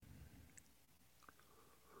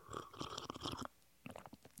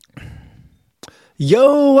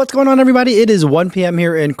Yo, what's going on, everybody? It is 1 p.m.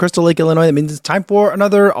 here in Crystal Lake, Illinois. That means it's time for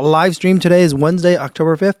another live stream. Today is Wednesday,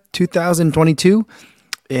 October 5th, 2022.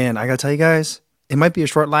 And I got to tell you guys, it might be a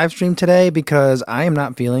short live stream today because I am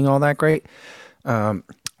not feeling all that great.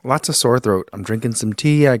 Lots of sore throat. I'm drinking some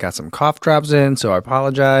tea. I got some cough drops in, so I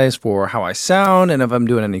apologize for how I sound and if I'm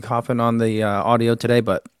doing any coughing on the audio today,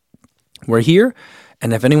 but we're here.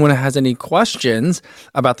 And if anyone has any questions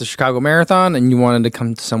about the Chicago Marathon and you wanted to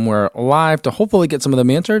come somewhere live to hopefully get some of them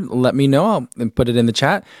answered, let me know and put it in the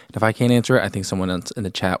chat. And if I can't answer it, I think someone else in the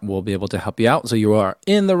chat will be able to help you out. So you are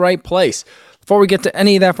in the right place. Before we get to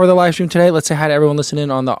any of that for the live stream today, let's say hi to everyone listening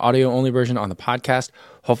on the audio-only version on the podcast.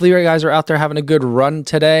 Hopefully you guys are out there having a good run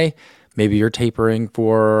today. Maybe you're tapering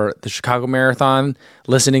for the Chicago Marathon,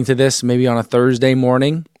 listening to this maybe on a Thursday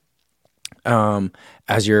morning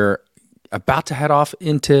as you're about to head off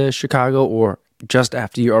into Chicago or just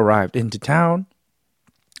after you arrived into town.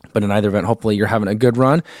 But in either event, hopefully you're having a good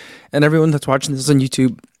run. And everyone that's watching this on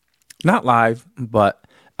YouTube, not live, but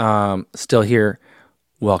still here,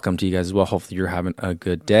 welcome to you guys as well. Hopefully you're having a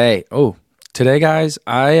good day. Oh, today, guys,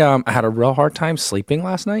 I had a real hard time sleeping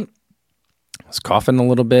last night. I was coughing a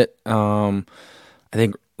little bit. I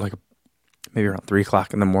think like maybe around 3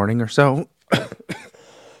 o'clock in the morning or so.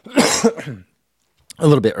 A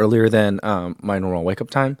little bit earlier than my normal wake up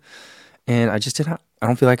time. And I just I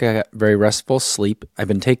don't feel like I got very restful sleep. I've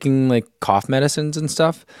been taking like cough medicines and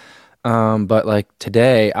stuff. But like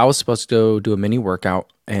today I was supposed to go do a mini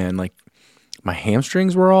workout and like my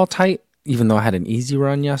hamstrings were all tight, even though I had an easy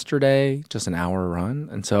run yesterday, just an hour run.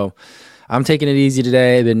 And so I'm taking it easy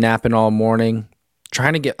today. I've been napping all morning,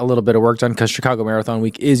 trying to get a little bit of work done because Chicago Marathon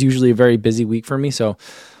week is usually a very busy week for me. So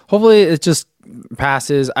hopefully it just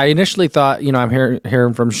passes. I initially thought, I'm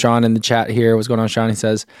hearing from Sean in the chat here. What's going on, Sean? He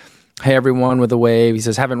says, hey, everyone, with a wave. He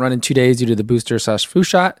says, haven't run in 2 days due to the booster/flu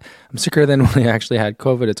shot. I'm sicker than when I actually had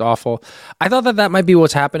COVID. It's awful. I thought that might be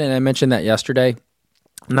what's happening. I mentioned that yesterday.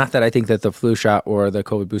 Not that I think that the flu shot or the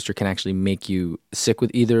COVID booster can actually make you sick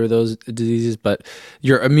with either of those diseases, but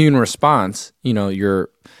your immune response,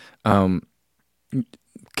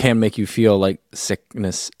 can make you feel like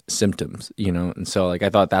sickness symptoms, and so like I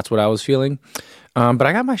thought that's what I was feeling, but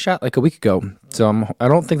I got my shot like a week ago, so I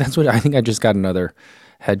don't think that's what I think. I just got another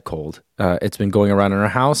head cold. It's been going around in our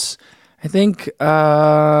house. I think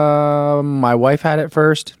my wife had it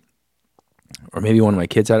first, or maybe one of my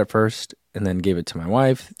kids had it first, and then gave it to my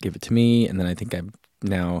wife, gave it to me, and then I think I've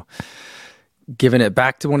now giving it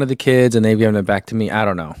back to one of the kids and they've given it back to me. I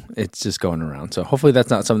don't know. It's just going around. So hopefully that's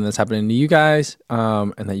not something that's happening to you guys,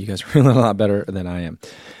 and that you guys are feeling a lot better than I am.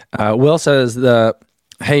 Will says,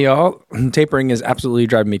 hey y'all, tapering is absolutely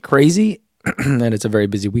driving me crazy. And it's a very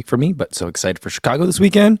busy week for me, but so excited for Chicago this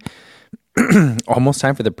weekend. Almost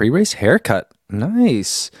time for the pre-race haircut.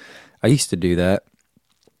 Nice. I used to do that.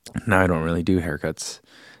 Now I don't really do haircuts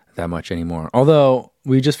that much anymore. Although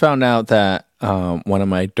we just found out that one of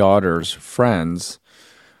my daughter's friends,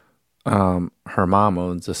 her mom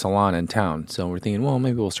owns a salon in town. So we're thinking, well,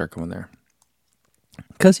 maybe we'll start going there.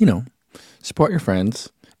 Because, support your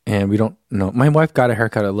friends. And we don't know. My wife got a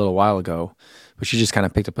haircut a little while ago, but she just kind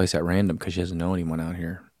of picked a place at random because she doesn't know anyone out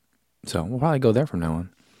here. So we'll probably go there from now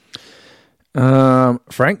on.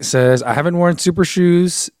 Frank says, I haven't worn superhero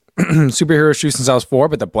shoes since I was 4,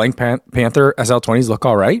 but the Black Panther SL20s look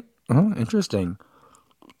all right. Oh, interesting.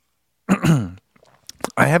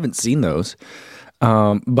 I haven't seen those.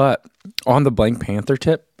 But on the Black Panther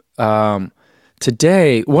tip,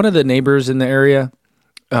 today, one of the neighbors in the area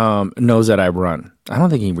knows that I run. I don't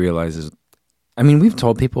think he realizes. I mean, we've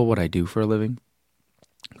told people what I do for a living,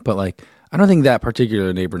 but like, I don't think that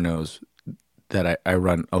particular neighbor knows that I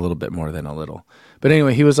run a little bit more than a little. But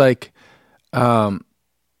anyway, he was like,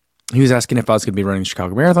 he was asking if I was going to be running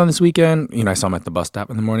Chicago Marathon this weekend. I saw him at the bus stop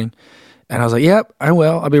in the morning. And I was like, yep, I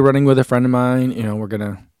will. I'll be running with a friend of mine. We're going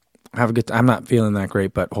to have a good time. I'm not feeling that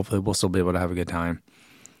great, but hopefully we'll still be able to have a good time.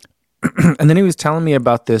 And then he was telling me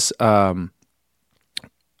about this, a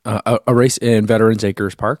race in Veterans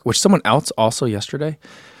Acres Park, which someone else also yesterday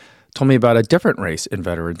told me about a different race in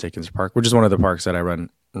Veterans Acres Park, which is one of the parks that I run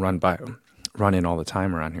in all the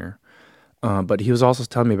time around here. But he was also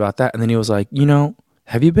telling me about that. And then he was like,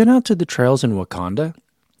 have you been out to the trails in Wakanda?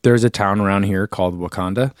 There's a town around here called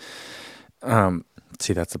Wakanda.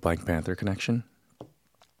 See, that's the Black Panther connection.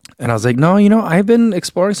 And I was like, no, I've been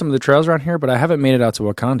exploring some of the trails around here, but I haven't made it out to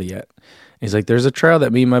Wakanda yet. And he's like, there's a trail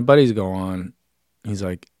that me and my buddies go on. He's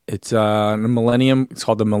like, it's it's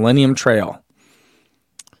called the Millennium Trail.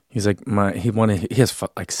 He's like, he has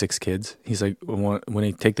like 6 kids. He's like, when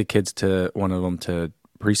he take the kids to one of them to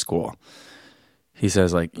preschool, he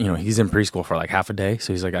says like, he's in preschool for like half a day.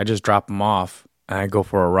 So he's like, I just drop him off I go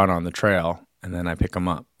for a run on the trail, and then I pick them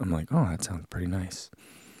up. I'm like, oh, that sounds pretty nice.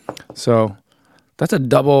 So that's a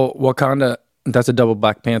double Wakanda. That's a double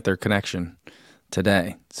Black Panther connection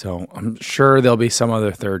today. So I'm sure there'll be some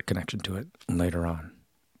other third connection to it later on.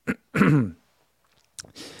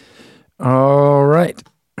 All right.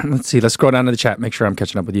 Let's see. Let's scroll down to the chat. Make sure I'm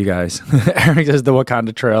catching up with you guys. Eric says the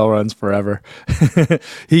Wakanda Trail runs forever.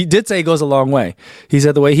 He did say it goes a long way. He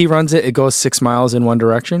said the way he runs it, it goes 6 miles in one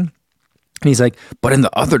direction. And he's like, but in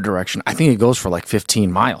the other direction, I think it goes for like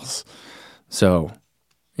 15 miles. So,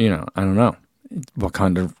 I don't know.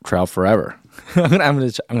 Wakanda Trail forever. I'm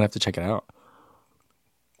gonna have to check it out.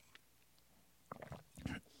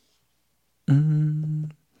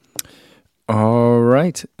 All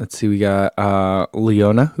right. Let's see. We got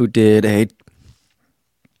Leona, who did a...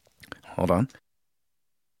 Hold on.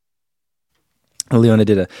 Leona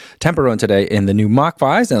did a tempo run today in the new Mach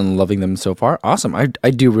 5s and loving them so far. Awesome. I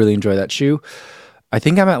do really enjoy that shoe. I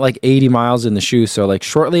think I'm at like 80 miles in the shoe. So like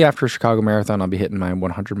shortly after Chicago Marathon, I'll be hitting my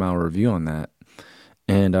 100-mile review on that.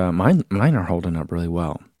 And mine are holding up really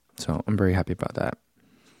well. So I'm very happy about that.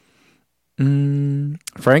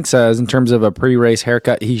 Frank says, in terms of a pre-race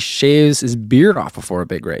haircut, he shaves his beard off before a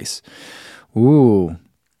big race. Ooh,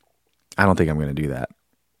 I don't think I'm going to do that.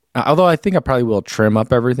 Although I think I probably will trim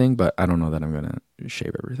up everything, but I don't know that I'm going to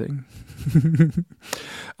shave everything.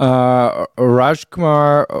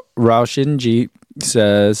 Rajkumar Raushinji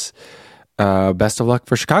says, best of luck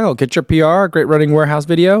for Chicago. Get your PR. Great running warehouse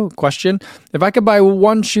video. Question: if I could buy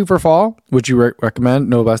one shoe for fall, would you recommend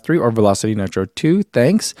Nova Blast 3 or Velocity Nitro 2?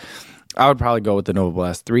 Thanks. I would probably go with the Nova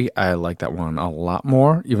Blast 3. I like that one a lot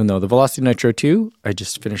more, even though the Velocity Nitro 2, I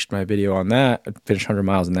just finished my video on that. I finished 100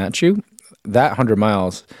 miles in that shoe. That 100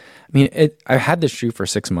 miles, I mean, I had this shoe for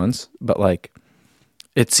 6 months, but like,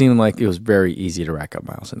 it seemed like it was very easy to rack up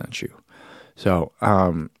miles in that shoe. So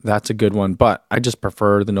that's a good one, but I just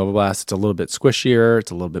prefer the Nova Blast. It's a little bit squishier.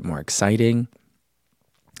 It's a little bit more exciting.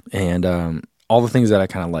 And all the things that I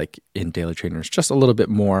kind of like in daily trainers, just a little bit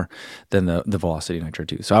more than the Velocity Nitro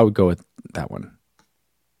 2. So I would go with that one.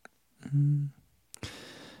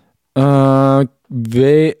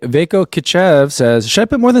 Veko Kichev says, should I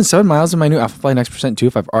put more than 7 miles in my new Alphafly Next Percent 2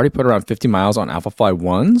 if I've already put around 50 miles on Alphafly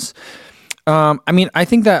 1s? I mean, I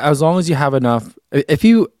think that as long as you have enough, if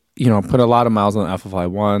you put a lot of miles on the Alphafly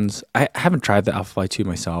 1s, I haven't tried the Alphafly 2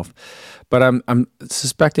 myself, but I'm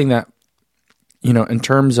suspecting that, in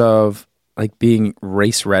terms of like being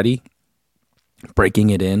race ready,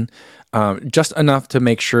 breaking it in, just enough to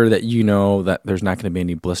make sure that that there's not going to be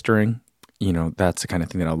any blistering. That's the kind of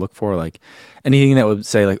thing that I'll look for. Like anything that would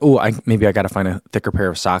say like, oh, maybe I got to find a thicker pair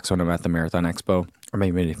of socks when I'm at the Marathon Expo, or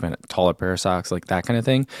maybe find a taller pair of socks, like that kind of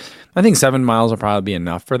thing. I think 7 miles will probably be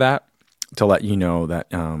enough for that, to let you know that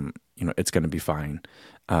it's going to be fine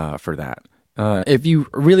for that. If you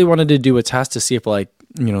really wanted to do a test to see if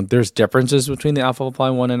there's differences between the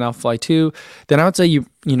Alphafly 1 and Alphafly 2, then I would say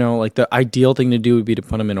like the ideal thing to do would be to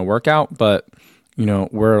put them in a workout, but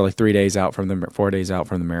we're like 4 days out from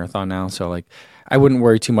the marathon now, so like I wouldn't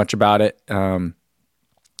worry too much about it, because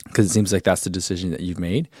it seems like that's the decision that you've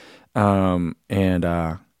made. I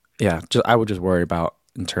would just worry about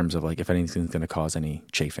in terms of like if anything's going to cause any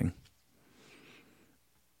chafing.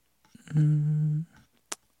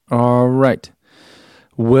 All right.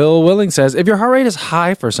 Will Willing says, if your heart rate is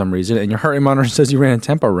high for some reason and your heart rate monitor says you ran a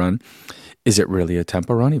tempo run, is it really a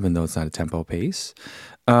tempo run even though it's not a tempo pace?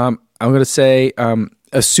 I'm going to say,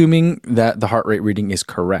 assuming that the heart rate reading is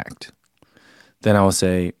correct, then I will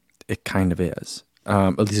say it kind of is,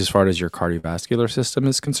 at least as far as your cardiovascular system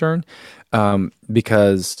is concerned,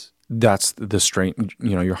 because that's the strain.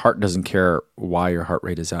 Your heart doesn't care why your heart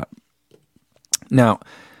rate is up. Now,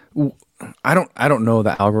 I don't know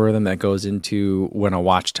the algorithm that goes into when a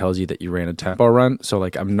watch tells you that you ran a tempo run. So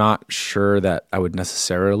like, I'm not sure that I would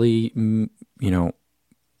necessarily,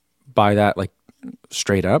 buy that like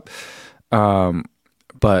straight up.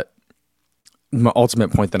 But my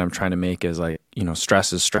ultimate point that I'm trying to make is like,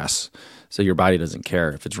 stress is stress. So your body doesn't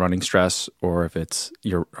care if it's running stress or if it's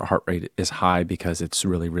your heart rate is high because it's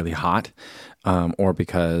really, really hot, or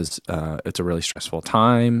because it's a really stressful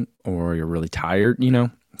time or you're really tired,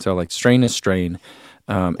 So like strain is strain,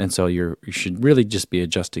 and so you should really just be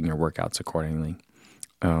adjusting your workouts accordingly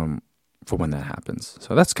for when that happens.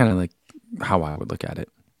 So that's kind of like how I would look at it.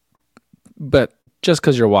 But just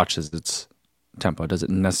because your watch says it's tempo doesn't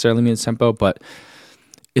necessarily mean it's tempo, but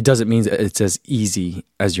it doesn't mean that it's as easy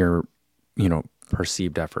as your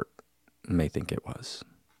perceived effort may think it was.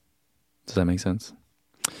 Does that make sense?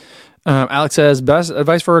 Alex says, best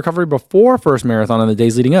advice for recovery before first marathon and the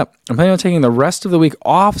days leading up. I'm planning on taking the rest of the week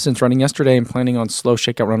off since running yesterday and planning on slow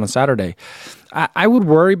shakeout run on Saturday. I would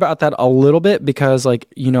worry about that a little bit because, like,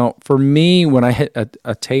 for me, when I hit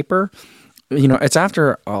a taper, it's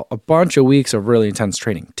after a bunch of weeks of really intense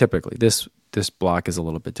training. Typically, this block is a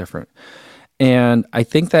little bit different. And I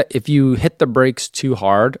think that if you hit the brakes too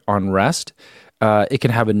hard on rest, it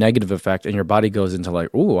can have a negative effect and your body goes into like,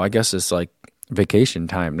 oh, I guess it's like vacation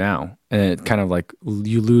time now, and it kind of like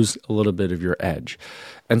you lose a little bit of your edge.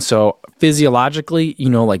 And so physiologically,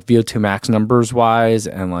 like VO2 max numbers wise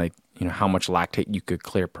and like how much lactate you could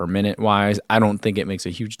clear per minute wise, I don't think it makes a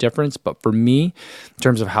huge difference. But for me, in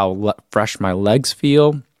terms of how fresh my legs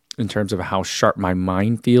feel, in terms of how sharp my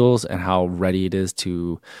mind feels and how ready it is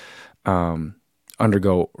to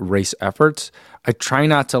undergo race efforts, I try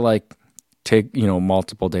not to like take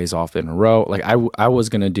multiple days off in a row. Like I was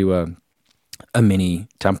gonna do a mini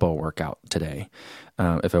tempo workout today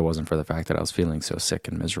if it wasn't for the fact that I was feeling so sick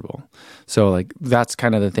and miserable. So like that's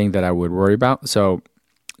kind of the thing that I would worry about. So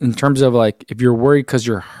in terms of like if you're worried because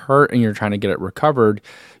you're hurt and you're trying to get it recovered,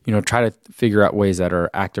 try to figure out ways that are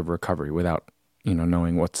active recovery without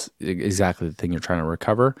knowing what's exactly the thing you're trying to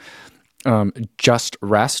recover. Just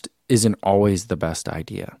rest isn't always the best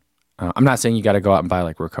idea. I'm not saying you got to go out and buy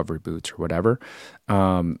like recovery boots or whatever,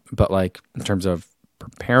 but like in terms of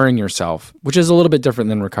preparing yourself, which is a little bit different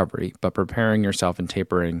than recovery, but preparing yourself and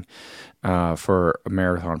tapering for a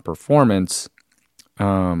marathon performance,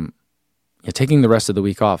 taking the rest of the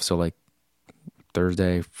week off. So like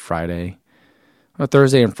Thursday and Friday,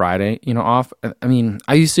 off. I mean,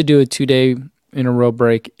 I used to do a 2-day in a row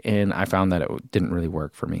break and I found that it didn't really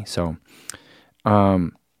work for me. So,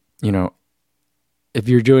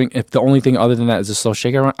 if the only thing other than that is a slow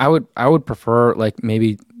shakeout run, I would prefer like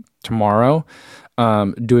maybe tomorrow,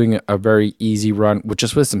 doing a very easy run with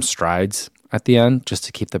some strides at the end, just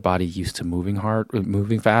to keep the body used to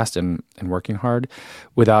moving fast and working hard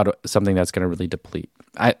without something that's going to really deplete.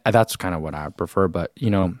 That's kind of what I prefer, but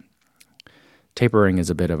tapering is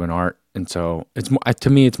a bit of an art. And so to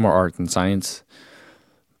me, it's more art than science.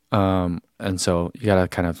 And so you got to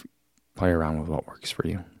kind of play around with what works for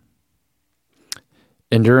you.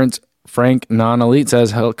 Endurance Frank Non-Elite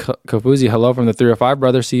says, Kofuzi, hello from the 305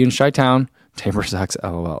 brother. See you in Chi-Town. Taper sucks,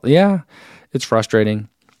 LOL. Yeah, it's frustrating.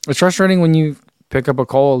 It's frustrating when you pick up a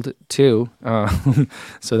cold too.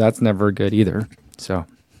 So that's never good either. So,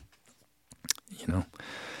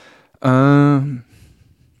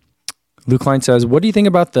 Luke Klein says, what do you think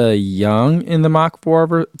about the young in the Mach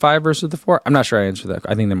 5 versus the 4? I'm not sure I answered that.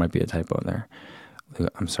 I think there might be a typo there.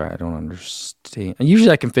 I'm sorry, I don't understand.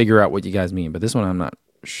 Usually I can figure out what you guys mean, but this one I'm not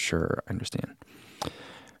sure I understand.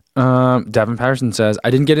 Devin Patterson says, I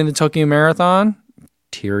didn't get in the Tokyo Marathon.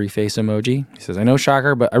 Teary face emoji. He says, I know,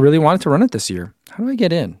 shocker, but I really wanted to run it this year. How do I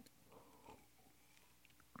get in?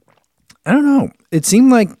 I don't know. It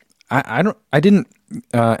seemed like I didn't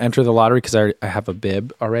enter the lottery because I have a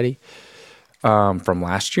bib already from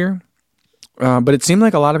last year. But it seemed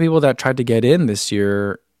like a lot of people that tried to get in this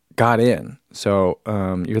year got in. So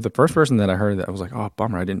you're the first person that I heard that I was like, oh,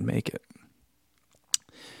 bummer, I didn't make it.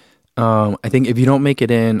 I think if you don't make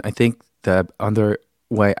it in, I think the other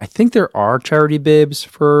way, I think there are charity bibs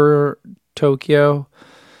for Tokyo.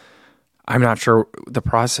 I'm not sure. The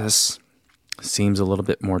process seems a little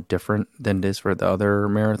bit more different than it is for the other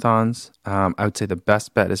marathons. I would say the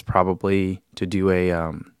best bet is probably to do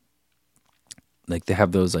a, like they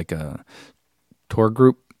have those like a tour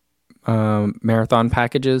group marathon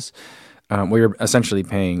packages where you're essentially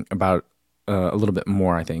paying about a little bit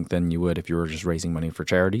more, I think, than you would if you were just raising money for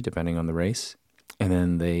charity, depending on the race. And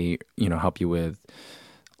then they, help you with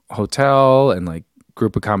hotel and like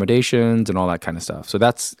group accommodations and all that kind of stuff. So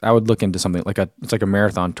I would look into something like it's like a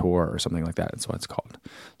marathon tour or something like that. That's what it's called.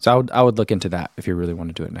 So I would look into that if you really want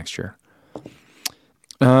to do it next year.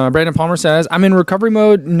 Brandon Palmer says, I'm in recovery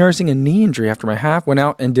mode, nursing a knee injury after my half. Went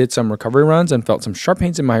out and did some recovery runs and felt some sharp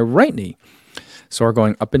pains in my right knee. Sore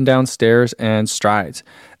going up and down stairs and strides.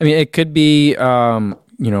 I mean, it could be, an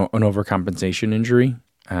overcompensation injury.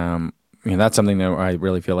 That's something that I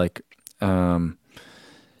really feel like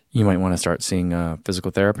you might want to start seeing a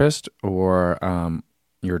physical therapist or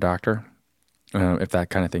your doctor if that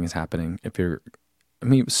kind of thing is happening. If you're,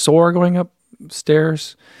 sore going up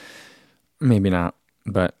stairs, maybe not.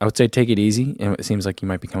 But I would say take it easy. And it seems like you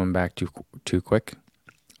might be coming back too quick.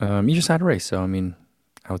 You just had a race, so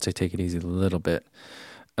I would say take it easy a little bit.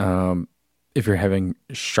 If you're having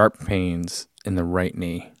sharp pains in the right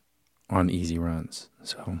knee on easy runs.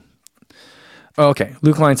 So, okay.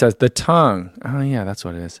 Luke Line says, the tongue. Oh, yeah, that's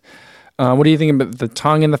what it is. What do you think about the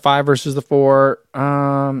tongue in the 5 versus the 4?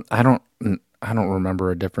 I don't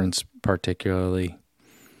remember a difference particularly.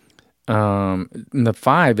 In the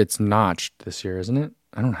 5, it's notched this year, isn't it?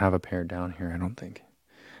 I don't have a pair down here. I don't think.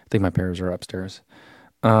 I think my pairs are upstairs.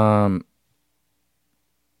 Yeah,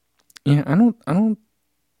 I don't.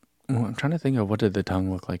 Well, I'm trying to think of what did the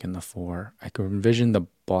tongue look like in the 4. I could envision the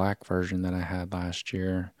black version that I had last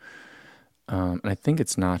year, and I think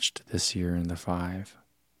it's notched this year in the 5.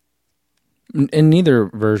 In neither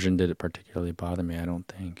version did it particularly bother me. I don't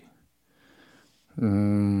think.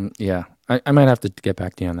 Yeah, I might have to get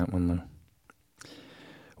back to you on that one, Lou.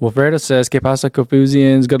 Wilfredo says, "Que pasa,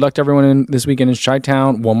 Confusians? Good luck to everyone this weekend in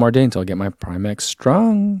Chi-Town. One more day until I get my Primex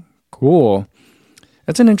strung." Cool.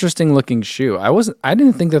 That's an interesting looking shoe. I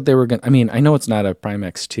didn't think that they were going to, I mean, I know it's not a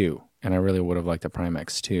Primex 2, and I really would have liked a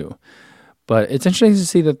Primex 2, but it's interesting to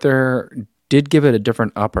see that they did give it a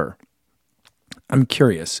different upper. I'm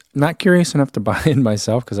curious. Not curious enough to buy it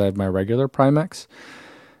myself because I have my regular Primex.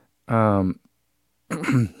 But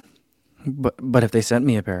if they sent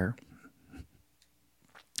me a pair,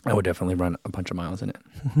 I would definitely run a bunch of miles in it.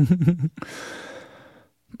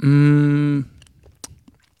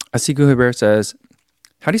 Asiku Hubert says,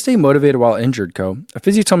 "How do you stay motivated while injured, Co? A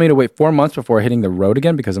physio told me to wait 4 months before hitting the road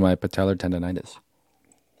again because of my patellar tendonitis."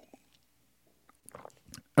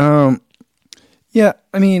 Yeah,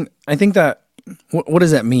 I mean, I think that, what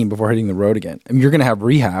does that mean before hitting the road again? I mean, you're going to have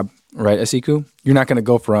rehab, right, Asiku? You're not going to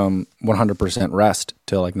go from 100% rest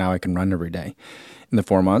to like now I can run every day in the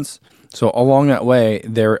 4 months. So along that way,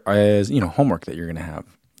 there is, homework that you're going to have.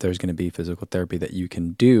 There's going to be physical therapy that you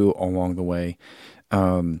can do along the way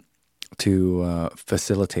to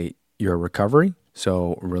facilitate your recovery.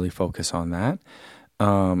 So really focus on that.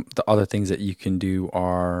 The other things that you can do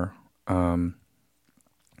are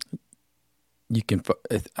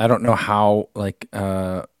I don't know how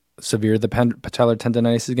severe the patellar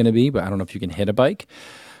tendonitis is going to be, but I don't know if you can hit a bike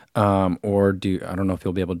I don't know if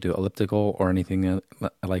you'll be able to do elliptical or anything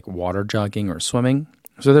like water jogging or swimming.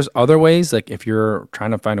 So there's other ways, like if you're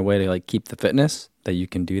trying to find a way to like keep the fitness, that you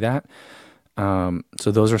can do that.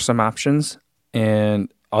 So those are some options.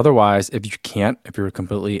 And otherwise, if you're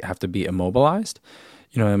completely have to be immobilized,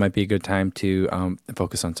 it might be a good time to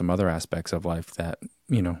focus on some other aspects of life that,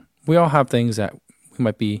 we all have things that we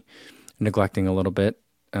might be neglecting a little bit.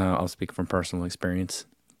 I'll speak from personal experience,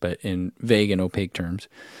 but in vague and opaque terms.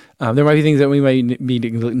 There might be things that we might be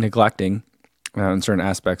neglecting in certain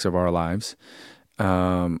aspects of our lives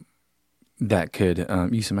that could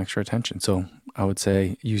use some extra attention. So I would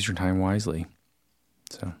say use your time wisely.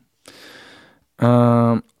 So,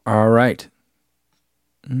 all right.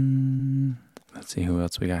 Let's see who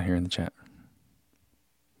else we got here in the chat.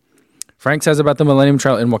 Frank says about the Millennium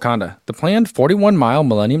Trail in Wakanda. The planned 41-mile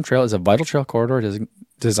Millennium Trail is a vital trail corridor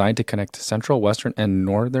designed to connect central, western, and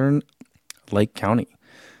northern Lake County.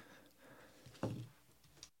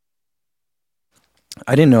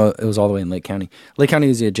 I didn't know it was all the way in Lake County. Lake County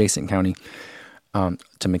is the adjacent county to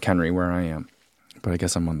McHenry, where I am. But I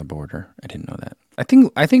guess I'm on the border. I didn't know that. I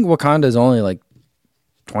think Wakanda is only like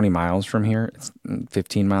 20 miles from here. It's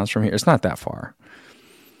 15 miles from here. It's not that far.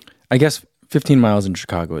 I guess 15 miles in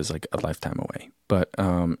Chicago is like a lifetime away. But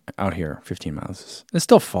out here, 15 miles is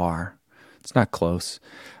still far. It's not close.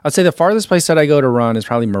 I'd say the farthest place that I go to run is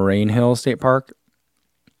probably Moraine Hill State Park.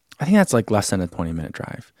 I think that's like less than a 20-minute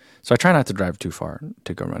drive. So I try not to drive too far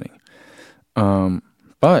to go running.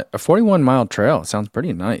 But a 41-mile trail sounds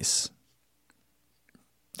pretty nice.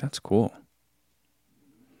 That's cool.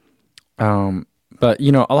 But,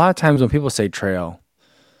 a lot of times when people say trail,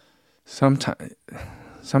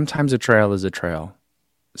 sometimes a trail is a trail.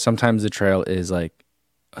 Sometimes the trail is like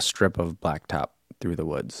a strip of blacktop through the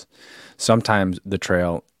woods. Sometimes the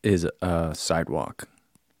trail is a sidewalk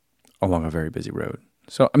along a very busy road.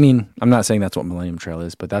 So, I mean, I'm not saying that's what Millennium Trail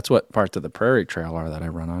is, but that's what parts of the Prairie Trail are that I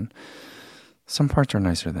run on. Some parts are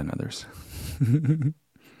nicer than others.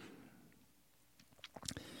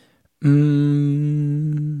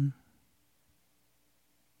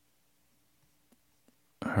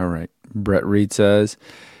 All right. Brett Reed says,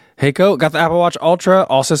 "Hey, Co, got the Apple Watch Ultra.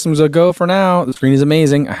 All systems a go for now. The screen is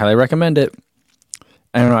amazing. I highly recommend it."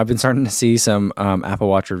 I don't know. I've been starting to see some Apple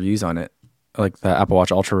Watch reviews on it, like the Apple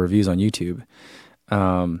Watch Ultra reviews on YouTube.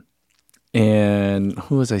 And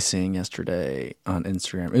who was I seeing yesterday on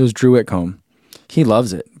Instagram? It was Drew Whitcomb. He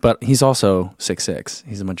loves it, but he's also 6'6".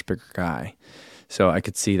 He's a much bigger guy. So I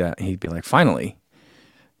could see that he'd be like, finally,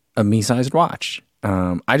 a me-sized watch.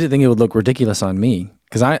 I did think it would look ridiculous on me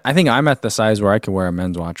because I think I'm at the size where I could wear a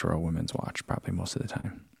men's watch or a women's watch probably most of the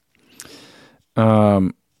time.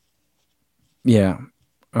 Yeah.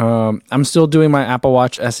 I'm still doing my Apple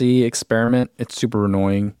Watch SE experiment. It's super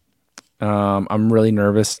annoying. I'm really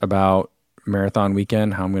nervous about marathon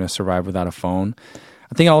weekend, how I'm going to survive without a phone.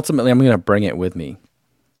 I think ultimately I'm going to bring it with me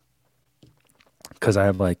because I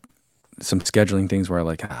have like some scheduling things where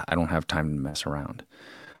like I don't have time to mess around.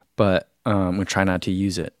 But I'm going to try not to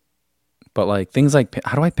use it. But like things like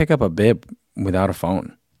how do I pick up a bib without a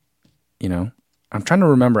phone? You know? I'm trying to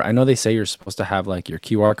remember. I know they say you're supposed to have like your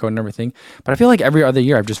QR code and everything, but I feel like every other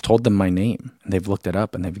year I've just told them my name and they've looked it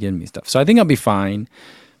up and they've given me stuff. So I think I'll be fine,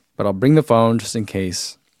 but I'll bring the phone just in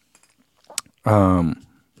case. Yeah,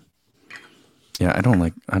 I don't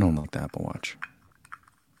like the Apple Watch.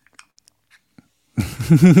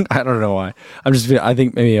 I don't know why. I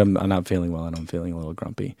think maybe I'm not feeling well and I'm feeling a little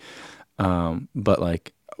grumpy. But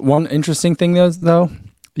like one interesting thing though,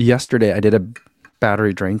 yesterday I did a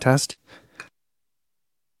battery drain test.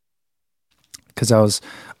 Because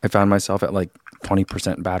I found myself at like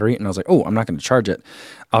 20% battery and I was like, oh, I'm not going to charge it.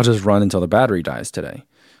 I'll just run until the battery dies today.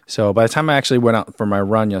 So by the time I actually went out for my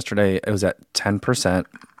run yesterday, it was at 10%.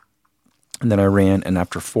 And then I ran, and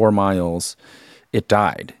after 4 miles, it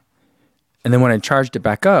died. And then when I charged it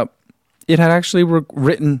back up, it had actually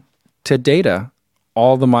written to data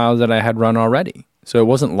all the miles that I had run already. So it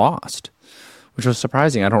wasn't lost, which was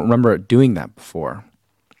surprising. I don't remember it doing that before.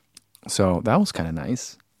 So that was kind of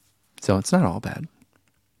nice. So it's not all bad.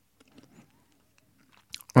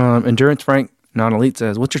 Endurance Frank Non-Elite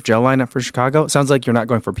says, what's your gel lineup for Chicago? It sounds like you're not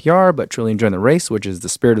going for PR, but truly enjoying the race, which is the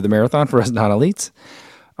spirit of the marathon for us non-elites.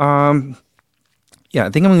 Yeah, I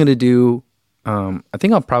think I'm going to do, I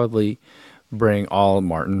think I'll probably bring all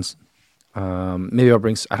Martins. Maybe I'll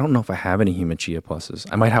bring, I don't know if I have any Hema Chia Pluses.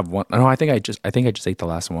 I might have one. No, I think I just ate the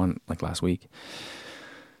last one like last week.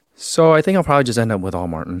 So I think I'll probably just end up with all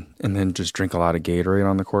Martin and then just drink a lot of Gatorade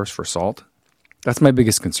on the course for salt. That's my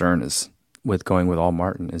biggest concern is with going with all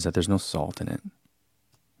Martin is that there's no salt in it.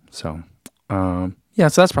 So, yeah,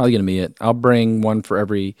 so that's probably going to be it. I'll bring one for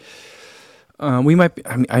every, we're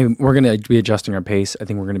going to be adjusting our pace. I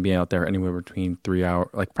think we're going to be out there anywhere between 3 hours,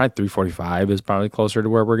 like probably 3:45 is probably closer to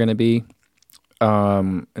where we're going to be.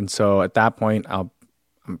 And so at that point, I'm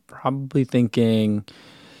probably thinking,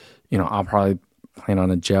 I'll probably plan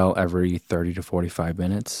on a gel every 30 to 45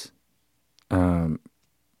 minutes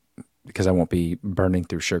because I won't be burning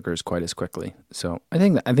through sugars quite as quickly. So I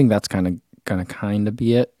think that's kind of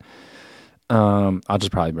be it. I'll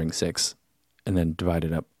just probably bring 6 and then divide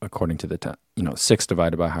it up according to the time. 6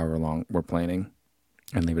 divided by however long we're planning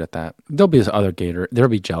and leave it at that. There'll be other Gatorade. There'll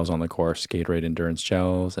be gels on the course, Gatorade endurance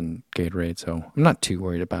gels and Gatorade. So I'm not too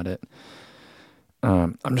worried about it.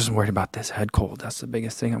 I'm just worried about this head cold. That's the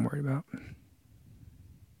biggest thing I'm worried about.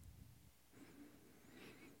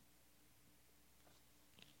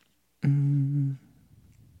 And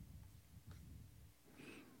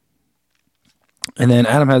then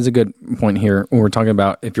Adam has a good point here when we're talking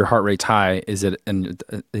about if your heart rate's high, is it an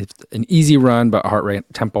easy run, but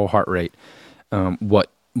tempo heart rate?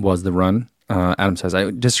 What was the run? Adam says, I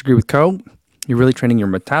disagree with Co. You're really training your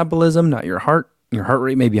metabolism, not your heart. Your heart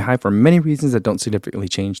rate may be high for many reasons that don't significantly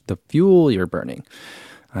change the fuel you're burning.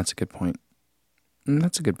 That's a good point.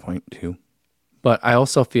 That's a good point too. But I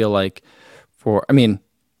also feel like I know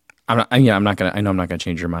I'm not gonna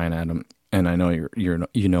change your mind, Adam, and I know you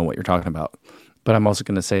know what you're talking about. But I'm also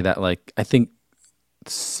gonna say that like I think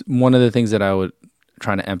one of the things that I would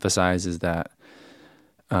try to emphasize is that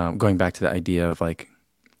going back to the idea of like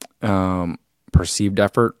perceived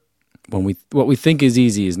effort, what we think is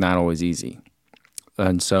easy is not always easy,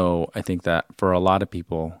 and so I think that for a lot of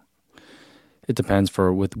people, it depends.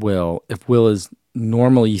 With Will, if Will is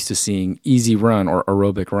normally used to seeing easy run or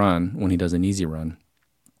aerobic run when he does an easy run.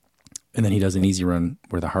 And then he does an easy run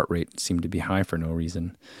where the heart rate seemed to be high for no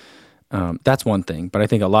reason. That's one thing. But I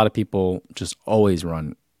think a lot of people just always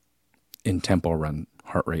run in tempo run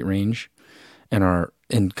heart rate range and are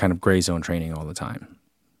in kind of gray zone training all the time.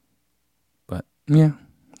 But yeah,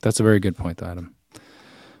 that's a very good point, though, Adam.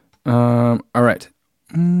 All right.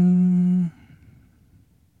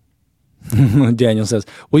 Daniel says,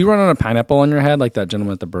 will you run on a pineapple on your head like that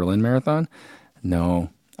gentleman at the Berlin Marathon? No.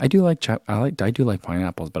 I do like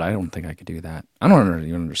pineapples, but I don't think I could do that. I don't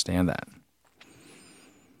even understand that.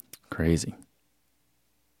 Crazy.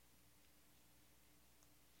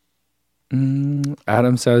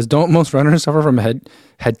 Adam says, don't most runners suffer from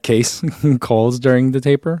head case colds during the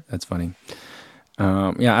taper? That's funny.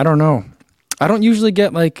 Yeah, I don't know. I don't usually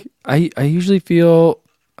get I usually feel,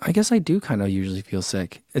 I guess I do kind of usually feel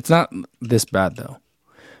sick. It's not this bad though.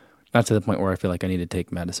 Not to the point where I feel like I need to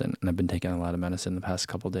take medicine. And I've been taking a lot of medicine the past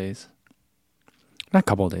couple days. Not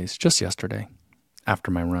couple days, just yesterday after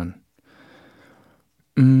my run.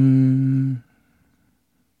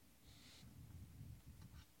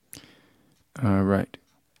 All right.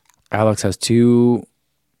 Alex has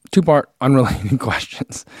two-part unrelated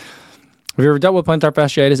questions. Have you ever dealt with plantar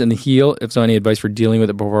fasciitis in the heel? If so, any advice for dealing with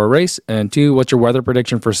it before a race? And 2, what's your weather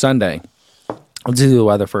prediction for Sunday? Let's do the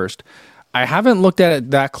weather first. I haven't looked at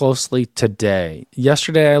it that closely today.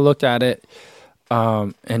 Yesterday I looked at it,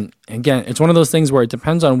 and again, it's one of those things where it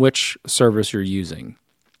depends on which service you're using.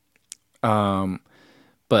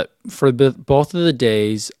 But for both of the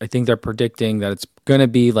days, I think they're predicting that it's going to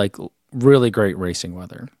be like really great racing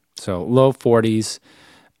weather. So low 40s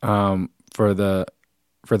for the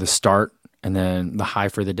start, and then the high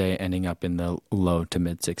for the day ending up in the low to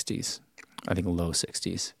mid 60s. I think low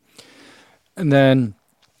 60s. And then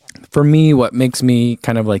for me, what makes me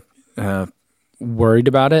kind of like worried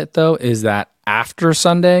about it, though, is that after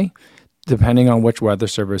Sunday, depending on which weather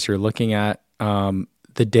service you're looking at,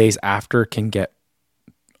 the days after can get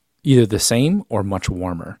either the same or much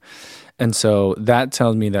warmer. And so that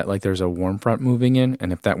tells me that like there's a warm front moving in,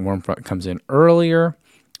 and if that warm front comes in earlier,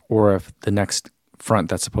 or if the next front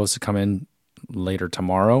that's supposed to come in later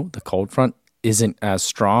tomorrow, the cold front, isn't as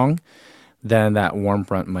strong, then that warm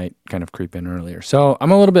front might kind of creep in earlier. So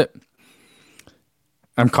I'm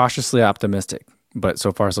cautiously optimistic, but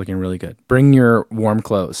so far it's looking really good. Bring your warm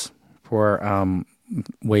clothes for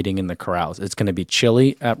waiting in the corrals. It's going to be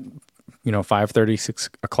chilly at 5:30, 6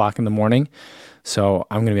 o'clock in the morning. So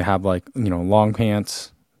I'm going to have like, long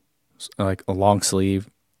pants, like a long sleeve.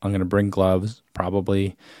 I'm going to bring gloves,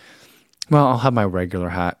 probably. Well, I'll have my regular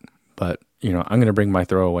hat, but I'm going to bring my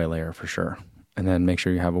throwaway layer for sure. And then make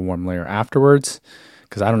sure you have a warm layer afterwards.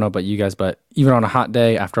 Because I don't know about you guys, but even on a hot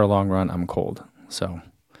day after a long run, I'm cold. So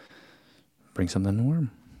bring something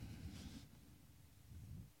warm.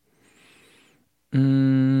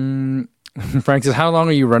 Frank says, how long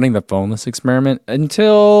are you running the phoneless experiment?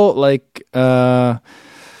 Until I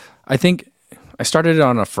think I started it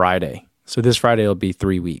on a Friday. So this Friday will be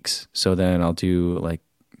 3 weeks. So then I'll do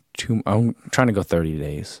I'm trying to go 30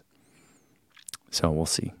 days. So we'll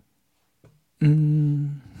see.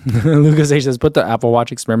 Lucas H says, put the Apple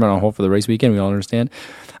Watch experiment on hold for the race weekend. We all understand.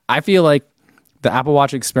 I feel like the Apple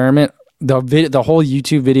Watch experiment, the whole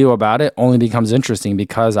YouTube video about it only becomes interesting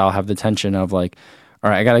because I'll have the tension of like, all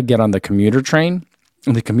right, I got to get on the commuter train.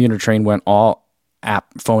 And the commuter train went all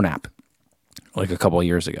phone app like a couple of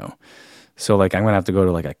years ago. So like I'm going to have to go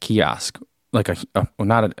to like a kiosk, like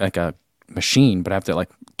not a machine, but I have to like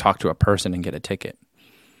talk to a person and get a ticket,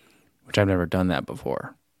 which I've never done that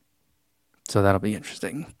before. So that'll be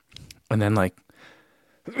interesting. And then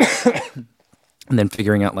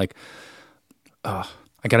figuring out like, I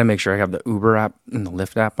got to make sure I have the Uber app and the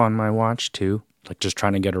Lyft app on my watch too. Like just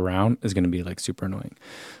trying to get around is going to be like super annoying.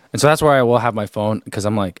 And so that's why I will have my phone, because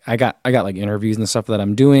I'm like, I got like interviews and stuff that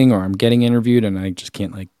I'm doing, or I'm getting interviewed, and I just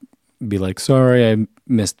can't like be like, sorry, I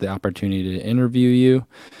missed the opportunity to interview you,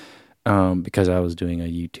 because I was doing a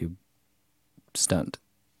YouTube stunt,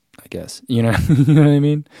 I guess. You know what I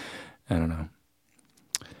mean? I don't know.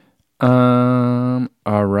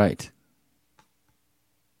 All right.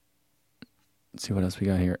 Let's see what else we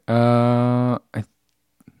got here.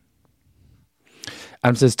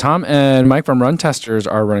 Adam says, Tom and Mike from Run Testers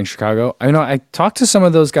are running Chicago. I know I talked to some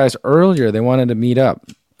of those guys earlier. They wanted to meet up.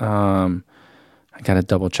 I got to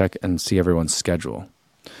double check and see everyone's schedule.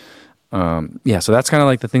 So that's kind of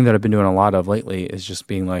like the thing that I've been doing a lot of lately, is just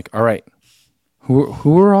being like, all right,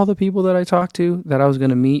 who are all the people that I talked to that I was going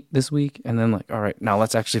to meet this week? And then like, all right, now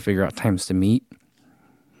let's actually figure out times to meet.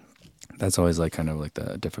 That's always like kind of like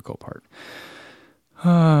the difficult part.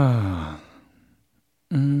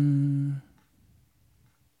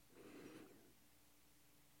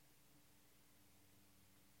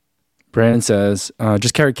 Brandon says,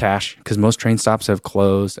 just carry cash because most train stops have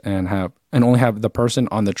closed and only have the person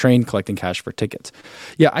on the train collecting cash for tickets.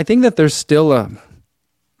 Yeah, I think that there's still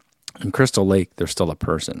in Crystal Lake, there's still a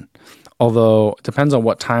person. Although it depends on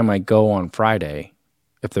what time I go on Friday,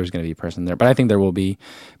 if there's going to be a person there. But I think there will be.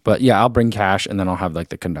 But yeah, I'll bring cash and then I'll have like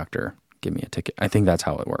the conductor give me a ticket. I think that's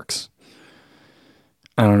how it works.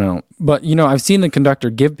 I don't know. But I've seen the conductor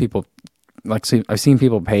give people, I've seen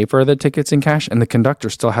people pay for the tickets in cash, and the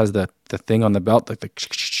conductor still has the thing on the belt, like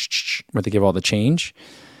where they give all the change.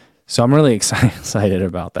 So I'm really excited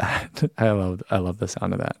about that. I love the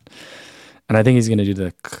sound of that. And I think he's going to do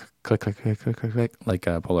the click, click, click, click, click, click, like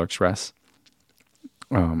Polar Express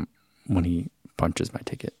when he punches my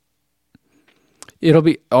ticket. It'll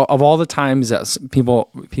be, of all the times that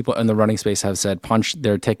people in the running space have said punch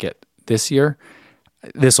their ticket this year,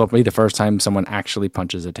 this will be the first time someone actually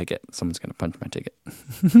punches a ticket. Someone's going to punch my ticket.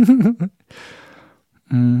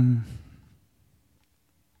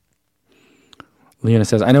 Leona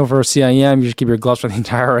says, I know for CIM, you should keep your gloves for the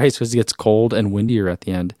entire race because it gets cold and windier at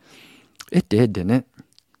the end. It did, didn't it?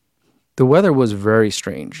 The weather was very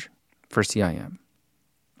strange for CIM.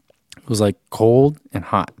 It was like cold and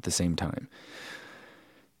hot at the same time.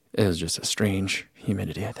 It was just a strange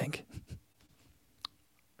humidity, I think.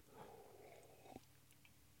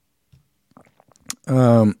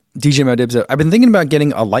 DJ Modib said, I've been thinking about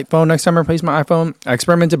getting a light phone next time I replace my iPhone. I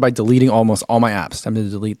experimented by deleting almost all my apps. I'm going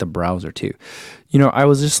to delete the browser too. You know, I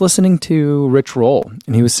was just listening to Rich Roll,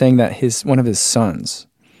 and he was saying that one of his sons,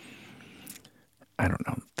 I don't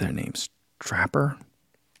know their names, Travis,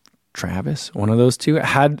 one of those two,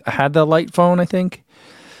 had the light phone, I think.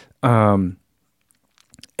 And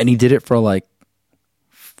he did it for like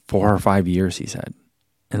 4 or 5 years, he said.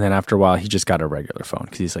 And then after a while, he just got a regular phone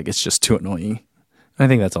because he's like, it's just too annoying. I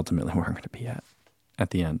think that's ultimately where I'm going to be at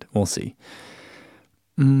the end. We'll see.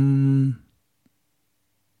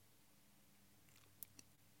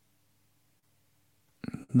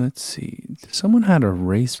 Let's see. Someone had a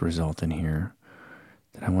race result in here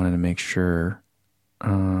that I wanted to make sure.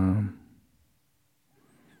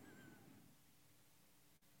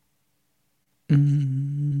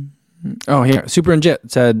 Oh, here. Super and Jit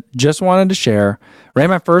said, just wanted to share. Ran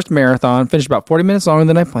my first marathon. Finished about 40 minutes longer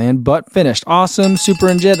than I planned, but finished. Awesome. Super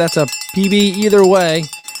and Jit. That's a PB either way.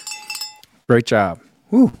 Great job.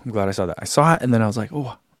 Woo, I'm glad I saw that. I saw it, and then I was like,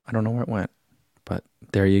 oh, I don't know where it went. But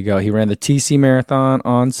there you go. He ran the TC Marathon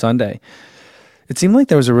on Sunday. It seemed like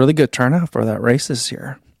there was a really good turnout for that race this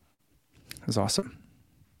year. It was awesome.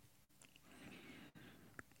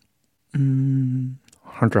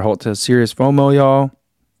 Hunter Holt says, serious FOMO, y'all.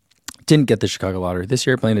 Didn't get the Chicago lottery this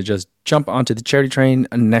year. Plan to just jump onto the charity train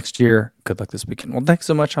next year. Good luck this weekend. Well, thanks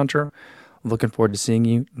so much, Hunter. Looking forward to seeing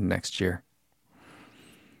you next year.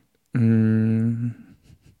 DJ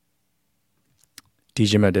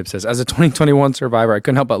Modib says, as a 2021 survivor, I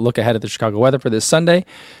couldn't help but look ahead at the Chicago weather for this Sunday.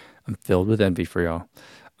 I'm filled with envy for y'all.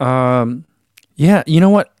 Yeah, you know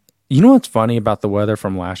what? You know what's funny about the weather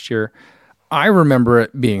from last year? I remember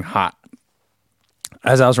it being hot.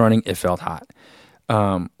 As I was running, it felt hot.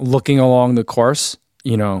 Looking along the course,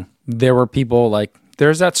 you know, there were people like,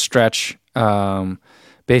 there's that stretch,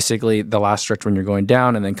 basically the last stretch when you're going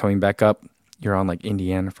down and then coming back up, you're on like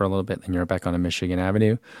Indiana for a little bit, and you're back on a Michigan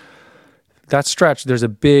Avenue. That stretch, there's a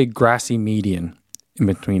big grassy median in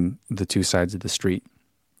between the two sides of the street.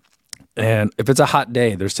 And if it's a hot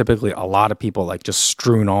day, there's typically a lot of people like just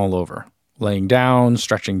strewn all over, laying down,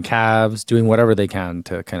 stretching calves, doing whatever they can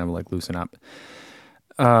to kind of like loosen up.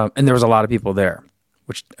 And there was a lot of people there,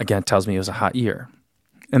 which again tells me it was a hot year.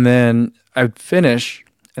 And then I would finish,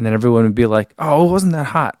 and then everyone would be like, oh, it wasn't that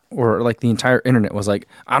hot. Or like the entire internet was like,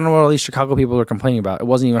 I don't know what all these Chicago people are complaining about. It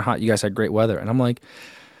wasn't even hot. You guys had great weather. And I'm like,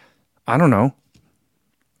 I don't know.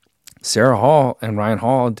 Sarah Hall and Ryan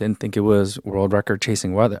Hall didn't think it was world record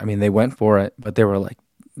chasing weather. I mean, they went for it, but they were like,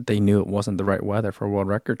 they knew it wasn't the right weather for world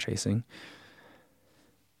record chasing.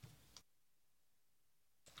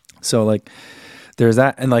 So like, there's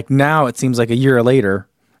that. And like now it seems like a year later,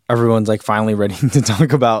 everyone's like finally ready to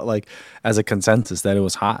talk about like as a consensus that it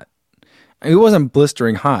was hot. It wasn't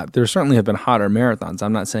blistering hot. There certainly have been hotter marathons.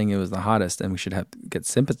 I'm not saying it was the hottest and we should get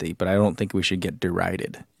sympathy, but I don't think we should get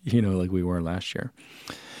derided, you know, like we were last year.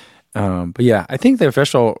 But yeah, I think the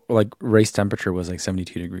official like race temperature was like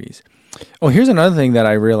 72 degrees. Oh, here's another thing that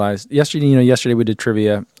I realized yesterday. You know, yesterday we did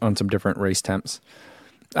trivia on some different race temps.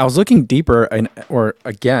 I was looking deeper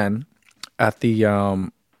again at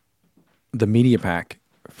the media pack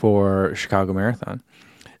for Chicago Marathon,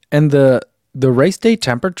 and the race day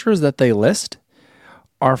temperatures that they list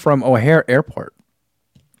are from O'Hare Airport.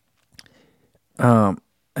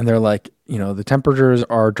 And they're like, you know, the temperatures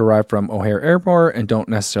are derived from O'Hare Airport and don't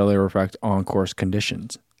necessarily reflect on-course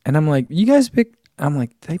conditions. And I'm like, you guys pick, I'm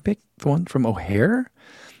like, they picked the one from O'Hare?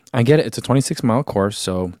 I get it. It's a 26-mile course,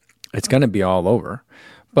 so it's going to be all over.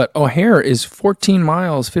 But O'Hare is 15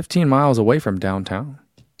 miles away from downtown.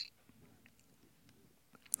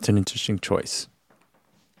 It's an interesting choice.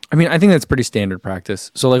 I mean, I think that's pretty standard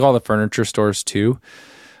practice. So like all the furniture stores too,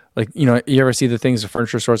 like, you know, you ever see the things at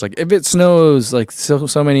furniture stores, like if it snows like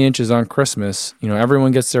so many inches on Christmas, you know,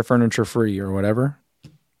 everyone gets their furniture free or whatever.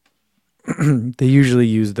 They usually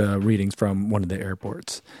use the readings from one of the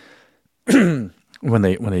airports when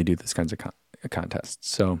they do this kinds of contests.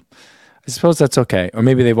 So I suppose that's okay. Or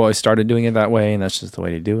maybe they've always started doing it that way and that's just the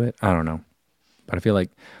way to do it. I don't know. But I feel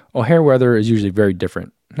like O'Hare weather is usually very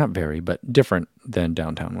different. Not very, but different than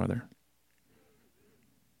downtown weather.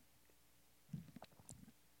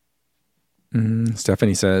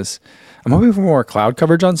 Stephanie says, I'm hoping for more cloud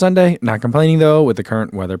coverage on Sunday. Not complaining though with the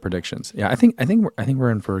current weather predictions. Yeah, I think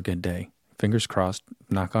we're in for a good day. fingers crossed,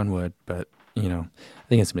 knock on wood, but I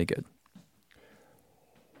think it's going to be good.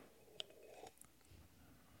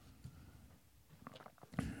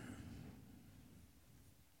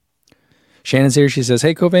 Shannon's here. She says,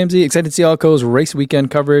 hey, CoVamZ, excited to see all Co's race weekend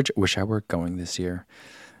coverage. Wish I were going this year.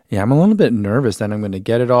 Yeah, I'm a little bit nervous that I'm going to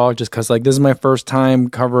get it all just because, like, this is my first time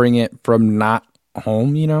covering it from not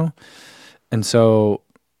home, And so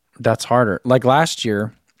that's harder. Like last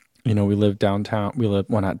year, we live downtown.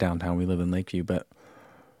 Not downtown. We live in Lakeview, but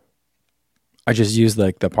I just used,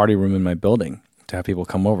 like, the party room in my building to have people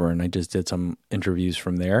come over, and I just did some interviews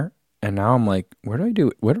from there. And now I'm like, where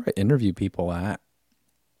do I interview people at?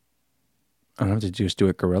 I don't have to just do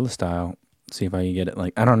it guerrilla style. See if I can get it.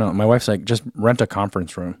 Like, I don't know. My wife's like, just rent a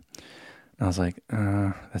conference room. And I was like,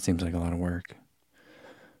 that seems like a lot of work.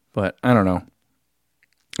 But I don't know.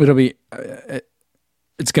 It'll be,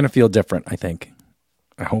 it's going to feel different, I think.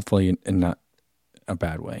 Hopefully in not a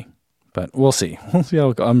bad way. But we'll see. We'll see how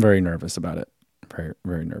it goes. I'm very nervous about it. Very,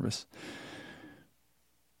 very nervous.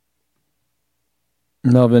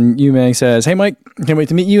 Melvin Umang says, hey, Mike, can't wait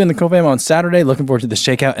to meet you in the CoVam on Saturday. Looking forward to the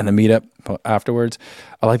shakeout and the meetup afterwards.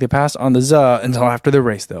 I like to pass on the ZA until after the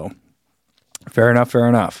race, though. Fair enough.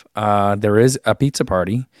 There is a pizza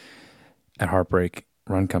party at Heartbreak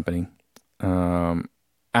Run Company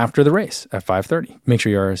after the race at 5:30. Make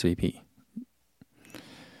sure you RSVP.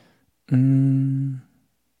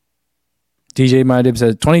 DJ Mydib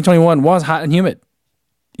says, 2021 was hot and humid.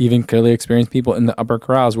 Even clearly experienced people in the upper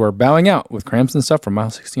corrals were bowing out with cramps and stuff from mile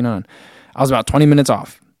 16 on. I was about 20 minutes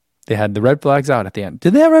off. They had the red flags out at the end.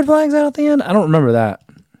 Did they have red flags out at the end? I don't remember that.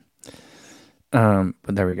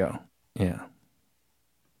 But there we go. Yeah.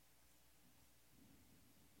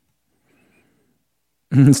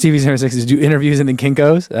 Stevie06 do interviews in the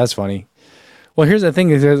Kinkos. That's funny. Well, here's the thing,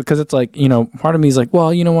 is because it's like, part of me is like,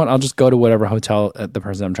 well, you know what? I'll just go to whatever hotel the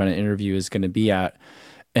person I'm trying to interview is going to be at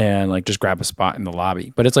and like just grab a spot in the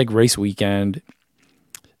lobby. But it's like race weekend.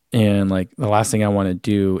 And like the last thing I want to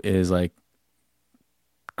do is like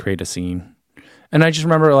create a scene. And I just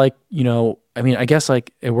remember like, I guess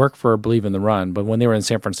like it worked for Believe in the Run, but when they were in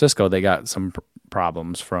San Francisco, they got some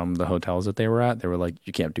problems from the hotels that they were at. They were like,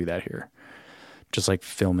 you can't do that here. Just like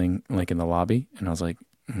filming like in the lobby. And I was like,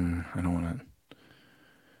 I don't want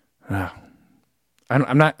to,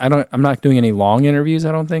 I'm not doing any long interviews,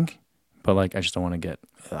 I don't think, but like, I just don't want to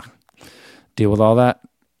deal with all that.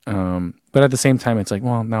 But at the same time, it's like,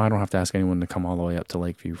 well, now I don't have to ask anyone to come all the way up to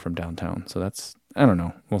Lakeview from downtown. So that's, I don't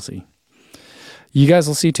know. We'll see. You guys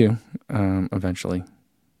will see too, eventually.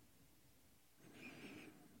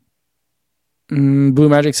 Blue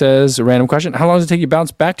Magic says, a random question. How long does it take you to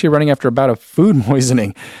bounce back to your running after a bout of food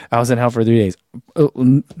poisoning? I was in hell for 3 days.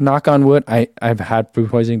 Knock on wood. I've had food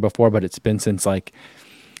poisoning before, but it's been since like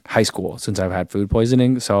high school since I've had food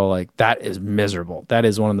poisoning. So like that is miserable. That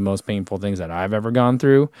is one of the most painful things that I've ever gone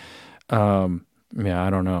through. I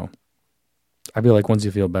don't know. I feel like once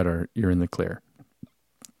you feel better, you're in the clear.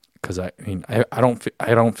 Because I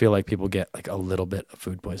don't feel like people get like a little bit of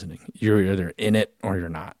food poisoning. You're either in it or you're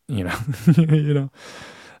not. That's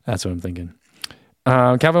what I'm thinking.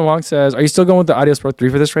 Calvin Wong says, "Are you still going with the Adios Pro 3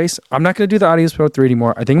 for this race?" I'm not going to do the Adios Pro 3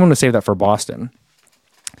 anymore. I think I'm going to save that for Boston.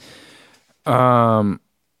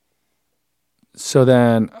 So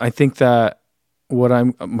then I think that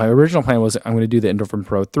my original plan was I'm going to do the Endorphin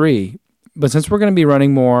Pro 3, but since we're going to be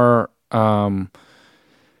running more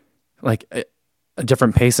like a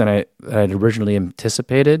different pace than I'd originally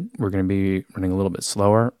anticipated, we're going to be running a little bit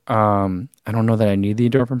slower. I don't know that I need the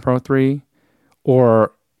Endorphin Pro 3,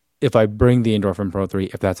 or if I bring the Endorphin Pro 3,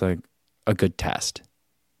 if that's a good test.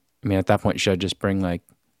 I mean, at that point, should I just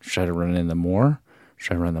should I run in the Moore?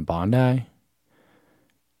 Should I run the Bondi?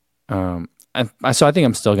 So I think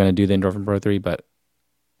I'm still going to do the Endorphin Pro 3, but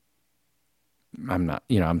I'm not,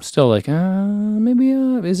 I'm still like, maybe,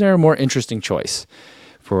 is there a more interesting choice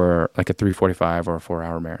for like a 3:45 or a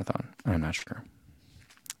 4-hour marathon? I'm not sure.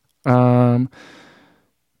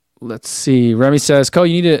 Let's see. Remy says, "Co,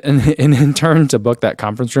 you need an intern to book that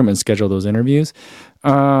conference room and schedule those interviews."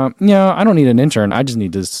 I don't need an intern. I just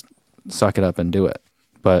need to suck it up and do it.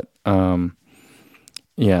 But now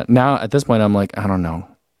at this point, I'm like, I don't know.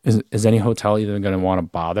 Is any hotel even going to want to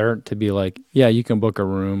bother to be like, yeah, you can book a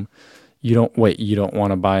room. You don't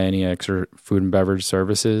want to buy any extra food and beverage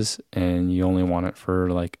services, and you only want it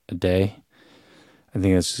for like a day. I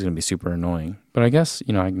think that's just going to be super annoying. But I guess,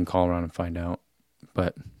 I can call around and find out.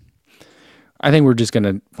 But I think we're just going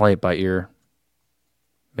to play it by ear.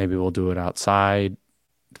 Maybe we'll do it outside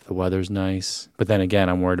if the weather's nice. But then again,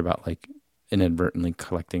 I'm worried about like inadvertently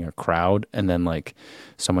collecting a crowd, and then like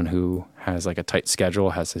someone who has like a tight schedule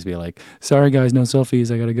has to be like, sorry guys, no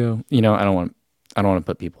selfies, I gotta go. You know, I don't want to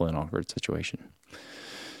put people in an awkward situation.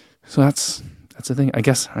 So that's the thing. I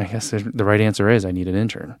guess the right answer is I need an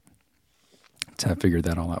intern to have figured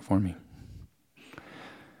that all out for me.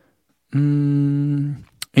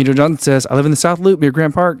 Angel Johnson says, I live in the South Loop near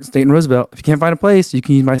Grant Park, State Roosevelt. If you can't find a place, you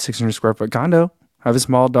can use my 600 square foot condo. I have a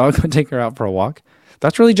small dog, take her out for a walk.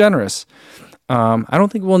 That's really generous. I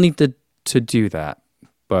don't think we'll need to do that,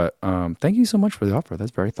 but thank you so much for the offer.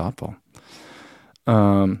 That's very thoughtful.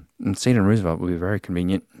 And State and Roosevelt will be very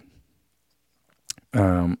convenient.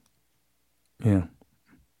 Yeah,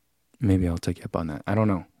 maybe I'll take you up on that. I don't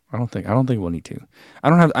know. I don't think we'll need to.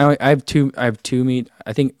 I have two meet.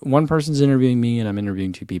 I think one person's interviewing me and I'm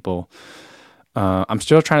interviewing two people. I'm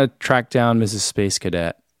still trying to track down Mrs. Space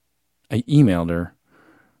Cadet. I emailed her,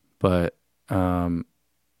 but I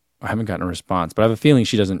haven't gotten a response. But I have a feeling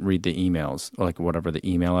she doesn't read the emails, like whatever the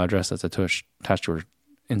email address that's attached to her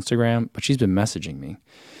Instagram. But she's been messaging me,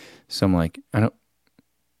 so I'm like, I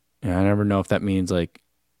never know if that means like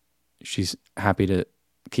she's happy to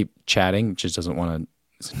keep chatting, just doesn't want to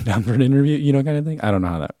sit down for an interview, you know, kind of thing. I don't know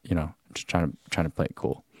how that, you know, I'm just trying to play it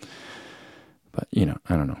cool. But, you know,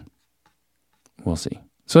 I don't know. We'll see.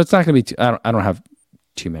 So it's not going to be I don't have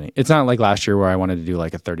too many. It's not like last year where I wanted to do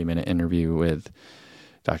like a 30-minute interview with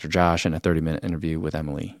Dr. Josh and a 30-minute interview with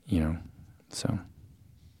Emily, you know. So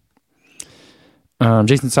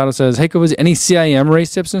Jason Sato says, hey, was any CIM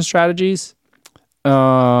race tips and strategies?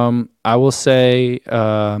 I will say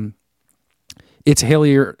it's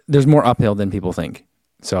hillier. There's more uphill than people think.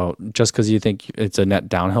 So just because you think it's a net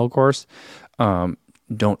downhill course,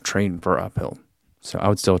 don't train for uphill. So I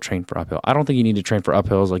would still train for uphill. I don't think you need to train for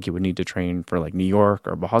uphills like you would need to train for like New York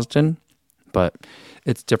or Boston, but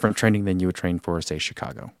it's different training than you would train for, say,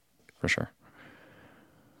 Chicago, for sure.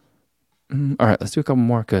 All right, let's do a couple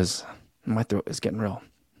more because my throat is getting real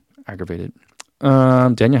aggravated.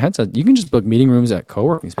 Daniel Head said, you can just book meeting rooms at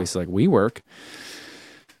co-working spaces like WeWork.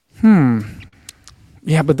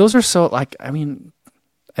 Yeah, but those are so like, I mean,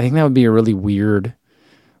 I think that would be a really weird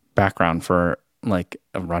background for like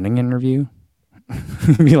a running interview.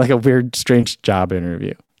 It'd be like a weird, strange job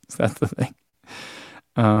interview. So that's the thing.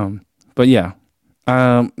 But yeah,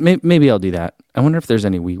 maybe I'll do that. I wonder if there's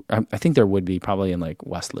any I think there would be probably in like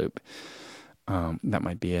West Loop. That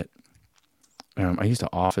might be it. I used to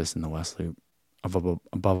office in the West Loop above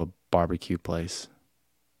a barbecue place.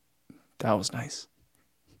 That was nice.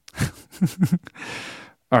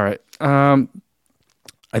 All right.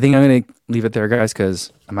 I think I'm going to leave it there, guys,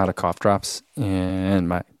 because I'm out of cough drops and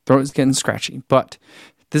my throat is getting scratchy. But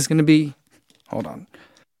this is going to be, hold on.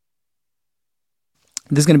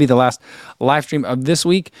 This is going to be the last live stream of this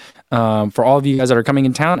week. For all of you guys that are coming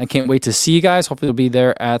in town, I can't wait to see you guys. Hopefully you'll be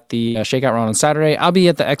there at the Shakeout Run on Saturday. I'll be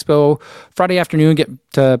at the expo Friday afternoon, get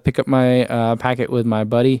to pick up my packet with my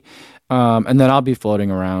buddy. And then I'll be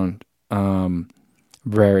floating around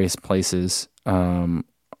various places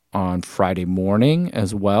on Friday morning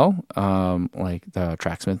as well, like the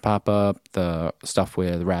Tracksmith pop-up, the stuff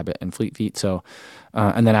with Rabbit and Fleet Feet. So,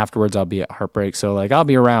 and then afterwards I'll be at Heartbreak. So like I'll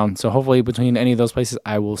be around. So hopefully between any of those places,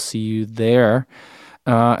 I will see you there.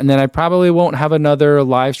 And then I probably won't have another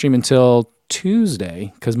live stream until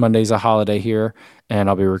Tuesday because Monday's a holiday here and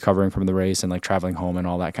I'll be recovering from the race and like traveling home and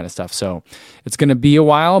all that kind of stuff. So it's going to be a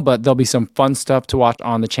while, but there'll be some fun stuff to watch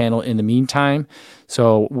on the channel in the meantime.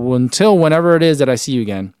 So until whenever it is that I see you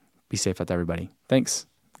again, be safe out there, everybody. Thanks.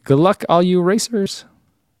 Good luck, all you racers.